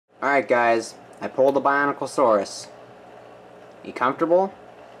Alright guys, I pulled the Bioniclesaurus. You comfortable?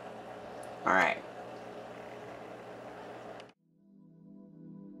 Alright.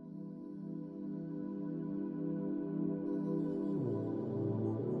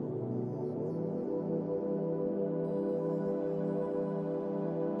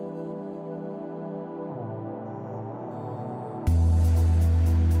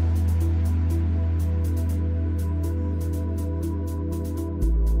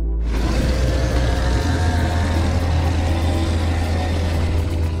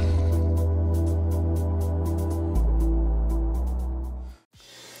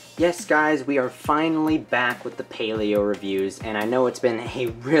 Yes guys, we are finally back with the Paleo reviews, and I know it's been a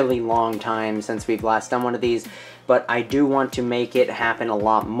really long time since we've last done one of these, but I do want to make it happen a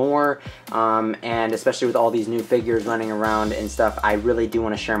lot more, and especially with all these new figures running around and stuff, I really do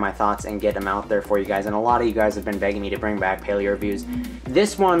want to share my thoughts and get them out there for you guys, and a lot of you guys have been begging me to bring back Paleo reviews.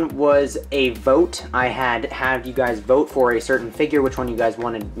 This one was a vote. I had you guys vote for a certain figure, which one you guys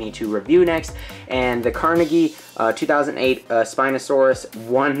wanted me to review next, and the Carnegie 2008 Spinosaurus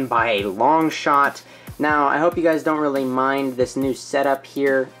won by a long shot. Now, I hope you guys don't really mind this new setup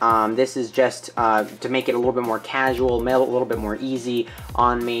here. This is just to make it a little bit more casual, a little bit more easy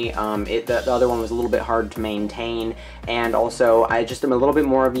on me. The other one was a little bit hard to maintain, and also I just am a little bit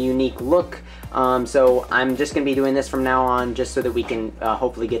more of a unique look. So I'm just going to be doing this from now on just so that we can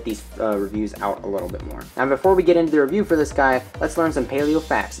hopefully get these reviews out a little bit more. Now, before we get into the review for this guy, let's learn some paleo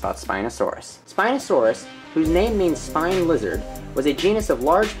facts about Spinosaurus. Spinosaurus, whose name means spine lizard, was a genus of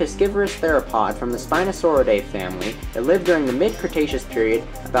large piscivorous theropod from the Spinosauridae family that lived during the mid-Cretaceous period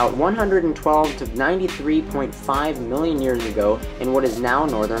about 112 to 93.5 million years ago in what is now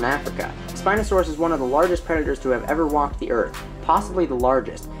northern Africa. Spinosaurus is one of the largest predators to have ever walked the earth, possibly the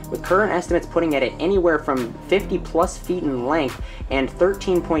largest, with current estimates putting it at anywhere from 50 plus feet in length and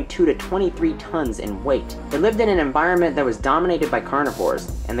 13.2 to 23 tons in weight. It lived in an environment that was dominated by carnivores,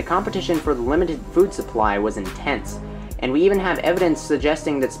 and the competition for the limited food supply was intense. And we even have evidence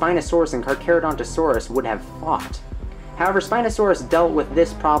suggesting that Spinosaurus and Carcharodontosaurus would have fought. However, Spinosaurus dealt with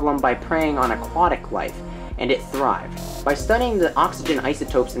this problem by preying on aquatic life, and it thrived. By studying the oxygen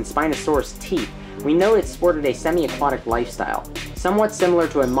isotopes in Spinosaurus teeth, we know it sported a semi-aquatic lifestyle, somewhat similar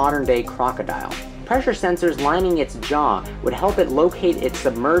to a modern-day crocodile. Pressure sensors lining its jaw would help it locate its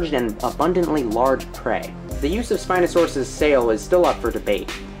submerged and abundantly large prey. The use of Spinosaurus's sail is still up for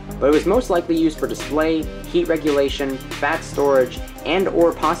debate, but it was most likely used for display, heat regulation, fat storage, and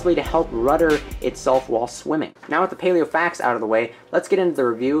or possibly to help rudder itself while swimming. Now with the paleo facts out of the way, let's get into the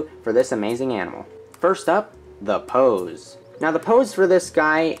review for this amazing animal. First up, the pose. Now the pose for this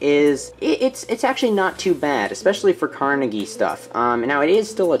guy is, it's actually not too bad, especially for Carnegie stuff. Now it is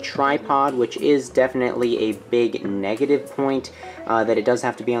still a tripod, which is definitely a big negative point, that it does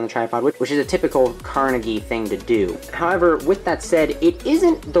have to be on the tripod, which is a typical Carnegie thing to do. However, with that said, it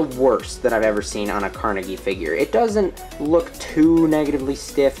isn't the worst that I've ever seen on a Carnegie figure. It doesn't look too negatively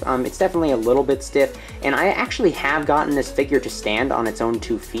stiff. It's definitely a little bit stiff, and I actually have gotten this figure to stand on its own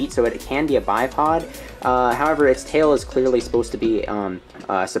 2 feet, so it can be a bipod. However, its tail is clearly supposed to be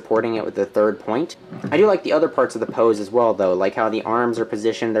supporting it with the 3rd point. I do like the other parts of the pose as well, though, like how the arms are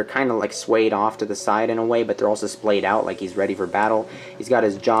positioned. They're kind of like swayed off to the side in a way, but they're also splayed out like he's ready for battle. He's got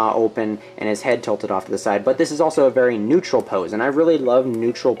his jaw open and his head tilted off to the side, but this is also a very neutral pose, and I really love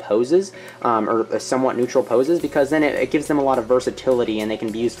neutral poses, or somewhat neutral poses, because then it gives them a lot of versatility and they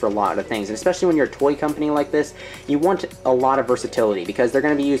can be used for a lot of things. And especially when you're a toy company like this, you want a lot of versatility because they're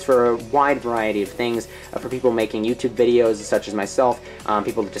going to be used for a wide variety of things, for people making YouTube videos such as myself,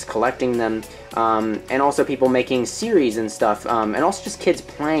 people just collecting them, and also people making series and stuff, and also just kids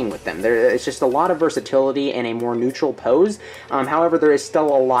playing with them. It's just a lot of versatility in a more neutral pose. However, there is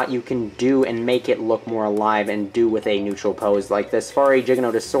still a lot you can do and make it look more alive and do with a neutral pose. Like the Safari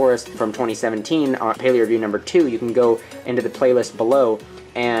Carnegie from 2017, Paleo Review number 2, you can go into the playlist below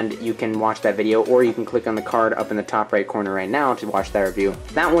and you can watch that video, or you can click on the card up in the top right corner right now to watch that review.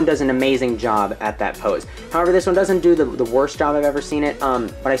 That one does an amazing job at that pose. However, this one doesn't do the worst job I've ever seen it,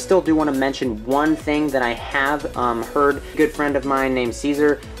 but I still do want to mention one thing that I have heard. A good friend of mine named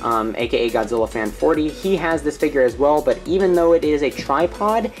Caesar, aka Godzilla Fan 40, he has this figure as well, but even though it is a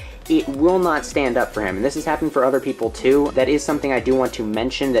tripod, it will not stand up for him, and this has happened for other people too. That is something I do want to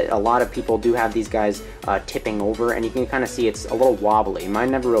mention, that a lot of people do have these guys tipping over, and you can kind of see it's a little wobbly.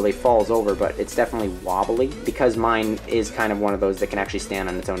 Mine never really falls over, but it's definitely wobbly because mine is kind of one of those that can actually stand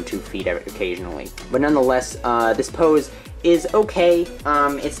on its own 2 feet occasionally. But nonetheless, this pose is okay.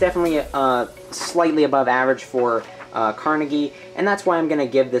 It's definitely slightly above average for Carnegie, and that's why I'm going to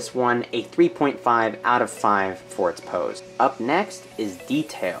give this one a 3.5 out of 5 for its pose. Up next is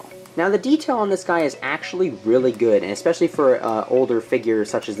detail. Now the detail on this guy is actually really good, and especially for older figures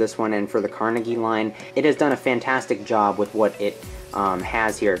such as this one and for the Carnegie line, it has done a fantastic job with what it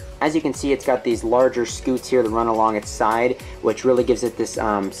has here. As you can see, it's got these larger scoots here that run along its side, which really gives it this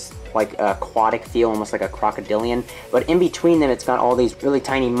like aquatic feel, almost like a crocodilian. But in between them, it's got all these really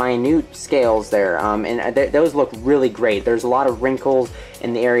tiny, minute scales there, and those look really great. There's a lot of wrinkles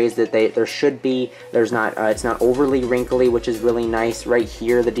in the areas that there should be. There's not. It's not overly wrinkly, which is really nice. Right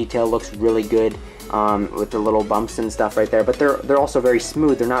here, the detail looks really good. With the little bumps and stuff right there, but they're also very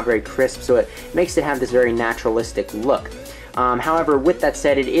smooth. They're not very crisp, so it makes it have this very naturalistic look. However, with that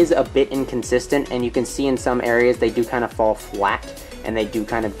said, it is a bit inconsistent, and you can see in some areas they do kind of fall flat and they do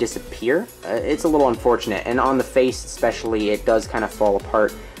kind of disappear. It's a little unfortunate, and on the face especially, it does kind of fall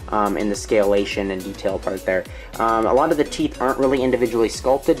apart in the scalation and detail part there. A lot of the teeth aren't really individually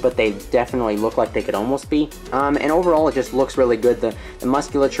sculpted, but they definitely look like they could almost be. And overall, it just looks really good. The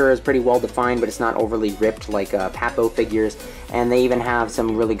musculature is pretty well defined, but it's not overly ripped like Papo figures. And they even have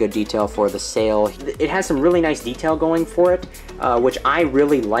some really good detail for the sail. It has some really nice detail going for it, which I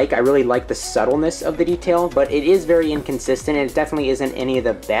really like. I really like the subtleness of the detail, but it is very inconsistent, and it definitely isn't any of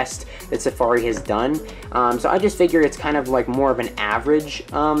the best that Safari has done. So I just figure it's kind of like more of an average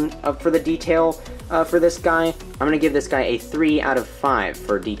for the detail for this guy. I'm going to give this guy a 3 out of 5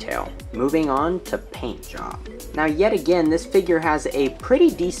 for detail. Moving on to paint job. Now yet again, this figure has a pretty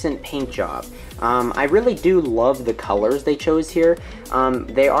decent paint job. I really do love the colors they chose here.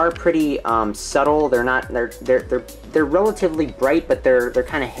 They are pretty subtle. They're relatively bright, but they're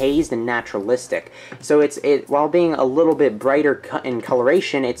kind of hazed and naturalistic. So while being a little bit brighter in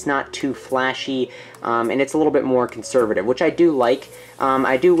coloration, it's not too flashy, and it's a little bit more conservative, which I do like.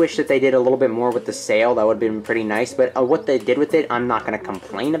 I do wish that they did a little bit more with the sail. That would have been pretty nice, but what they did with it, I'm not going to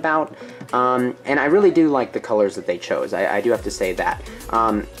complain about. And I really do like the colors that they chose. I do have to say that.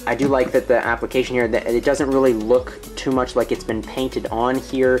 I do like that the application here, that it doesn't really look too much like it's been painted on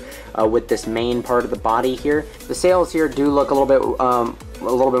here with this main part of the body here. The sails here do look a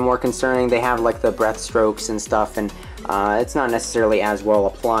little bit more concerning. They have like the breath strokes and stuff, and it's not necessarily as well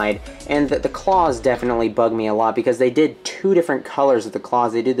applied. And the claws definitely bug me a lot, because they did 2 different colors of the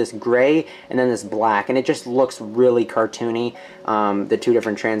claws. They did this gray and then this black, and it just looks really cartoony, the 2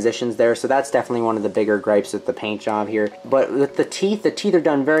 different transitions there. So that's definitely one of the bigger gripes with the paint job here. But with the teeth are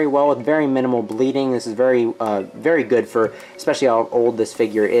done very well with very minimal bleeding. This is very good for especially how old this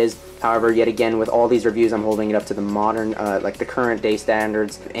figure is. However, yet again, with all these reviews, I'm holding it up to the modern, like the current day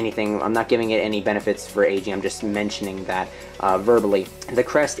standards. I'm not giving it any benefits for aging. I'm just mentioning that verbally. The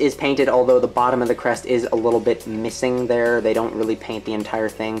crest is painted, although the bottom of the crest is a little bit missing there. They don't really paint the entire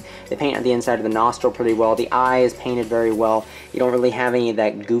thing. They paint the inside of the nostril pretty well. The eye is painted very well. You don't really have any of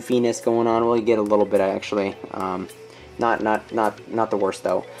that goofiness going on. Well, you get a little bit actually. Not the worst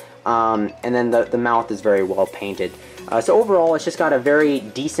though. And then the mouth is very well painted. So overall, it's just got a very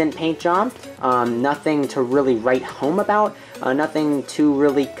decent paint job. Nothing to really write home about. Nothing to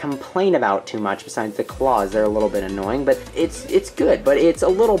really complain about too much besides the claws. They're a little bit annoying, but it's good, but it's a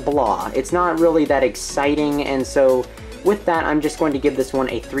little blah. It's not really that exciting, and so with that, I'm just going to give this one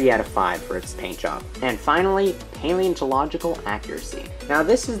a 3 out of 5 for its paint job. And finally, paleontological accuracy. Now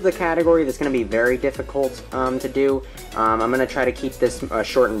this is the category that's going to be very difficult to do. I'm going to try to keep this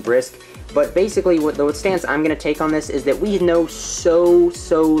short and brisk. But basically, the stance I'm going to take on this is that we know so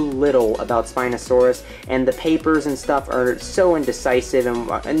little about Spinosaurus, and the papers and stuff are so indecisive,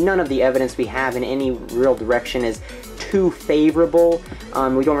 and none of the evidence we have in any real direction is too favorable.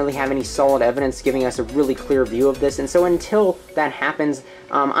 We don't really have any solid evidence giving us a really clear view of this, and so until that happens,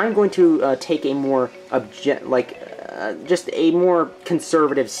 I'm going to take a more just a more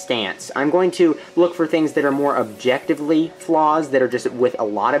conservative stance. I'm going to look for things that are more objectively flaws, that are just with a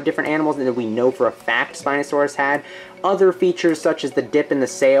lot of different animals that we know for a fact Spinosaurus had. Other features such as the dip in the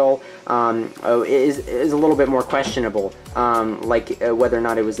sail is a little bit more questionable, like whether or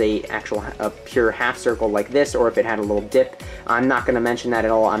not it was a pure half circle like this, or if it had a little dip. I'm not going to mention that at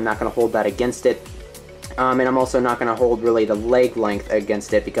all. I'm not going to hold that against it. And I'm also not going to hold really the leg length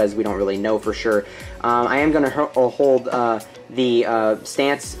against it, because we don't really know for sure. I am going to hold the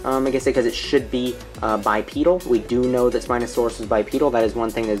stance against it, because it should be bipedal. We do know that Spinosaurus is bipedal. That is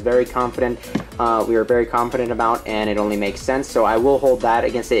one thing that's very confident. We are very confident about, and it only makes sense. So I will hold that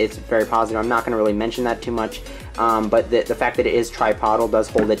against it. It's very positive. I'm not going to really mention that too much. But the fact that it is tripodal does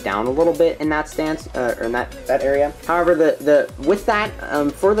hold it down a little bit in that stance, or in that area. However, with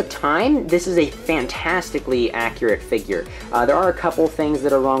that, for the time, this is a fantastically accurate figure. There are a couple things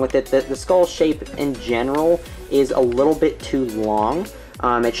that are wrong with it. The skull shape in general is a little bit too long.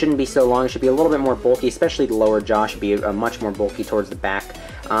 It shouldn't be so long. It should be a little bit more bulky, especially the lower jaw should be much more bulky towards the back.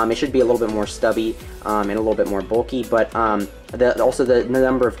 It should be a little bit more stubby and a little bit more bulky, but also the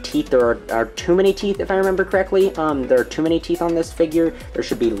number of teeth, there are too many teeth, if I remember correctly. There are too many teeth on this figure. There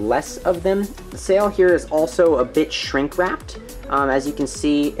should be less of them. The sail here is also a bit shrink wrapped. As you can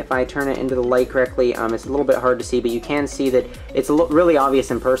see, if I turn it into the light correctly, it's a little bit hard to see, but you can see that it's really obvious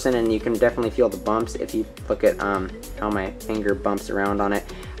in person, and you can definitely feel the bumps if you look at how my finger bumps around on it.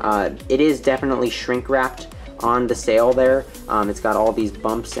 It is definitely shrink wrapped on the sail there. It's got all these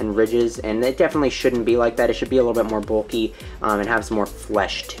bumps and ridges, and it definitely shouldn't be like that. It should be a little bit more bulky and have some more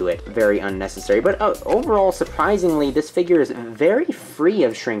flesh to it. Very unnecessary. But overall, surprisingly, this figure is very free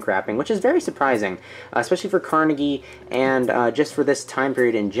of shrink wrapping, which is very surprising, especially for Carnegie, and just for this time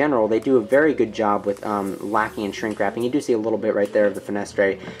period in general. They do a very good job with lacking in shrink wrapping. You do see a little bit right there of the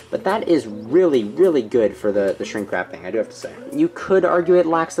fenestre, but that is really, really good for the shrink wrapping, I do have to say. You could argue it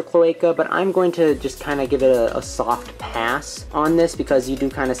lacks the cloaca, but I'm going to just kind of give it a soft pass on this, because you do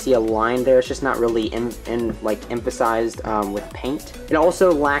kind of see a line there. It's just not really like emphasized with paint. It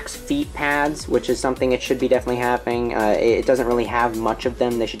also lacks feet pads, which is something it should be definitely having. It doesn't really have much of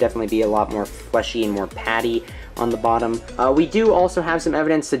them. They should definitely be a lot more fleshy and more paddy on the bottom. We do also have some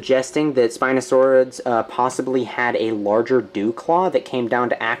evidence suggesting that Spinosaurids possibly had a larger dew claw that came down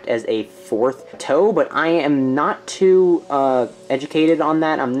to act as a fourth toe, but I am not too educated on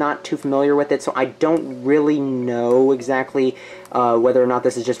that. I'm not too familiar with it, so I don't really know exactly whether or not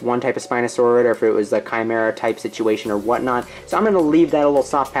this is just one type of Spinosaurid, or if it was a Chimera type situation or whatnot. So I'm going to leave that a little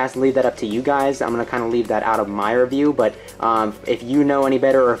soft pass and leave that up to you guys. I'm going to kind of leave that out of my review, but if you know any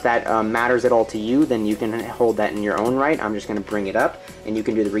better, or if that matters at all to you, then you can hold that in your own right. I'm just going to bring it up, and you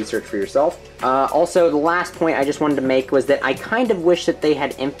can do the research for yourself. Also, the last point I just wanted to make was that I kind of wish that they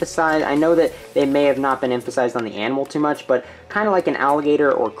had emphasized, I know that they may have not been emphasized on the animal too much, but kind of like an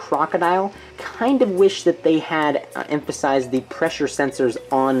alligator or crocodile, kind of wish that they had emphasized the pressure sensors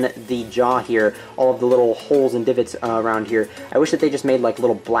on the jaw here, all of the little holes and divots around here. I wish that they just made like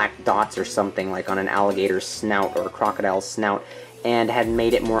little black dots or something, like on an alligator's snout or a crocodile's snout, and had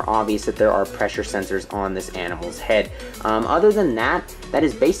made it more obvious that there are pressure sensors on this animal's head. Other than that, that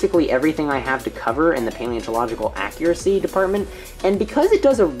is basically everything I have to cover in the paleontological accuracy department, and because it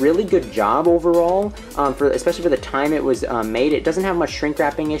does a really good job overall, especially for the time it was made, it doesn't have much shrink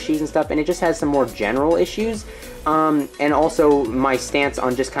wrapping issues and stuff, and it just has some more general issues. And also my stance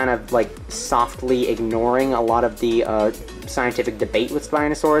on just kind of like softly ignoring a lot of the scientific debate with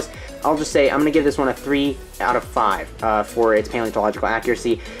Spinosaurus, I'll just say I'm going to give this one a 3 out of 5 for its paleontological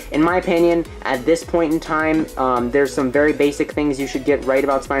accuracy. In my opinion, at this point in time, there's some very basic things you should get right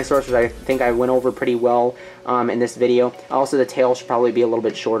about Spinosaurus, which I think I went over pretty well in this video. Also, the tail should probably be a little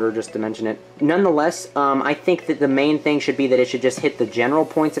bit shorter, just to mention it. Nonetheless, I think that the main thing should be that it should just hit the general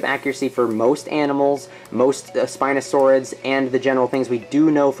points of accuracy for most animals, most Spinosaurids, and the general things we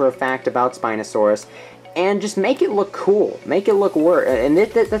do know for a fact about Spinosaurus, and just make it look cool, make it look work. And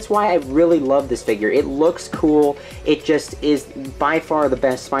that's why I really love this figure. It looks cool. It just is by far the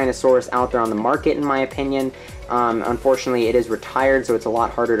best Spinosaurus out there on the market, in my opinion. Unfortunately, it is retired, so it's a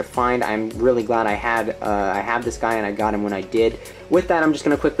lot harder to find. I'm really glad I have this guy, and I got him when I did. With that, I'm just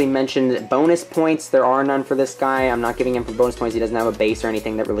going to quickly mention bonus points. There are none for this guy. I'm not giving him for bonus points. He doesn't have a base or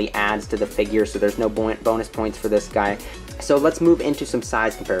anything that really adds to the figure, so there's no bonus points for this guy. So let's move into some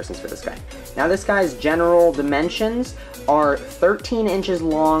size comparisons for this guy. Now, this guy's general dimensions are 13 inches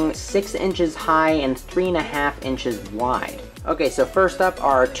long, 6 inches high, and 3.5 inches wide. Okay, so first up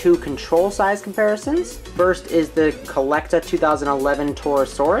are two control size comparisons. First is the Collecta 2011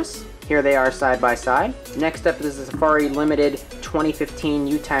 Torosaurus. Here they are side by side. Next up is the Safari Limited 2015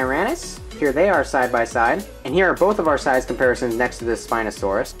 Utyrannus. Here they are side by side. And here are both of our size comparisons next to this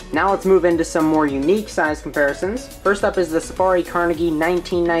Spinosaurus. Now let's move into some more unique size comparisons. First up is the Safari Carnegie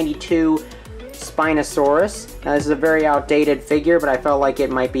 1992 Spinosaurus. Now this is a very outdated figure, but I felt like it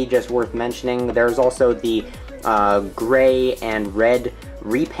might be just worth mentioning. There's also the gray and red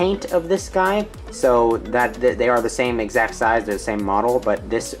repaint of this guy, so that they are the same exact size, they're the same model, but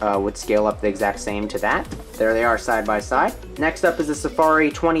this would scale up the exact same to that. There they are side by side. Next up is the Safari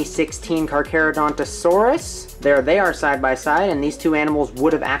 2016 Carcharodontosaurus. There they are side by side, and these two animals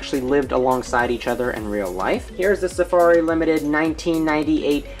would have actually lived alongside each other in real life. Here's the Safari Limited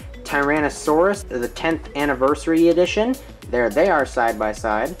 1998 Tyrannosaurus, the 10th anniversary edition. There they are side by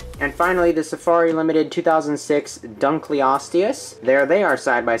side. And finally, the Safari Limited 2006 Dunkleosteus. There they are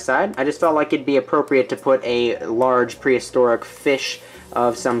side by side. I just felt like it'd be appropriate to put a large prehistoric fish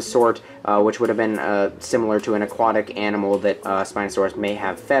of some sort, which would have been similar to an aquatic animal that Spinosaurus may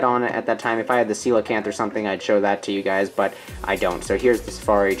have fed on at that time. If I had the coelacanth or something, I'd show that to you guys, but I don't. So here's the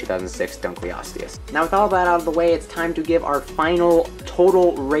Safari 2006 Dunkleosteus. Now with all that out of the way, it's time to give our final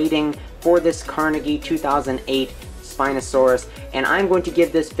total rating for this Carnegie 2008 Spinosaurus, and I'm going to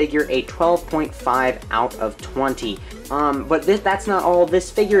give this figure a 12.5 out of 20. But that's not all.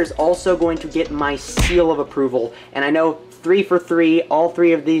 This figure is also going to get my seal of approval, and I know 3 for 3, all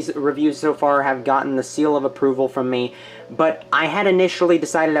 3 of these reviews so far have gotten the seal of approval from me, but I had initially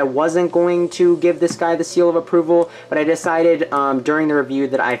decided I wasn't going to give this guy the seal of approval, but I decided during the review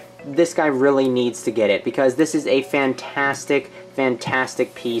that this guy really needs to get it, because this is a fantastic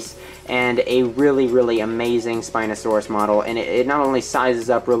piece and a really amazing Spinosaurus model, and it not only sizes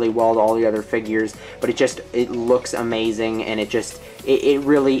up really well to all the other figures, but it looks amazing, and it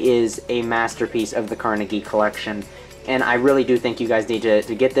really is a masterpiece of the Carnegie collection. And I really do think you guys need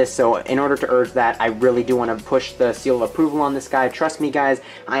to get this, so in order to urge that, I really do want to push the seal of approval on this guy. Trust me guys,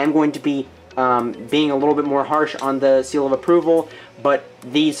 I am going to be being a little bit more harsh on the seal of approval, but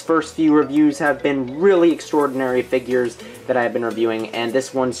these first few reviews have been really extraordinary figures that I have been reviewing, and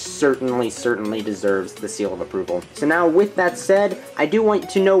this one certainly deserves the seal of approval. So now with that said, I do want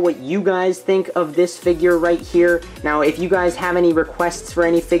to know what you guys think of this figure right here. Now if you guys have any requests for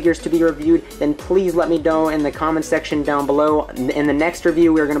any figures to be reviewed, then please let me know in the comment section down below. In the next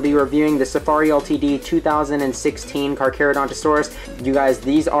review, we're going to be reviewing the Safari Ltd 2016 Carcharodontosaurus. You guys,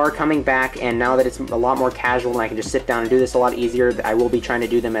 these are coming back, and now that it's a lot more casual and I can just sit down and do this a lot easier, I will be trying to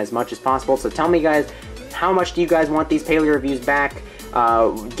do them as much as possible. So tell me guys, how much do you guys want these Paleo reviews back?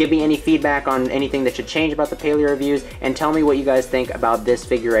 Give me any feedback on anything that should change about the Paleo reviews, and tell me what you guys think about this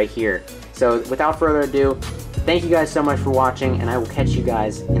figure right here. So without further ado, thank you guys so much for watching, and I will catch you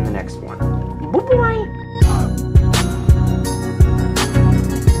guys in the next one. Bye-bye!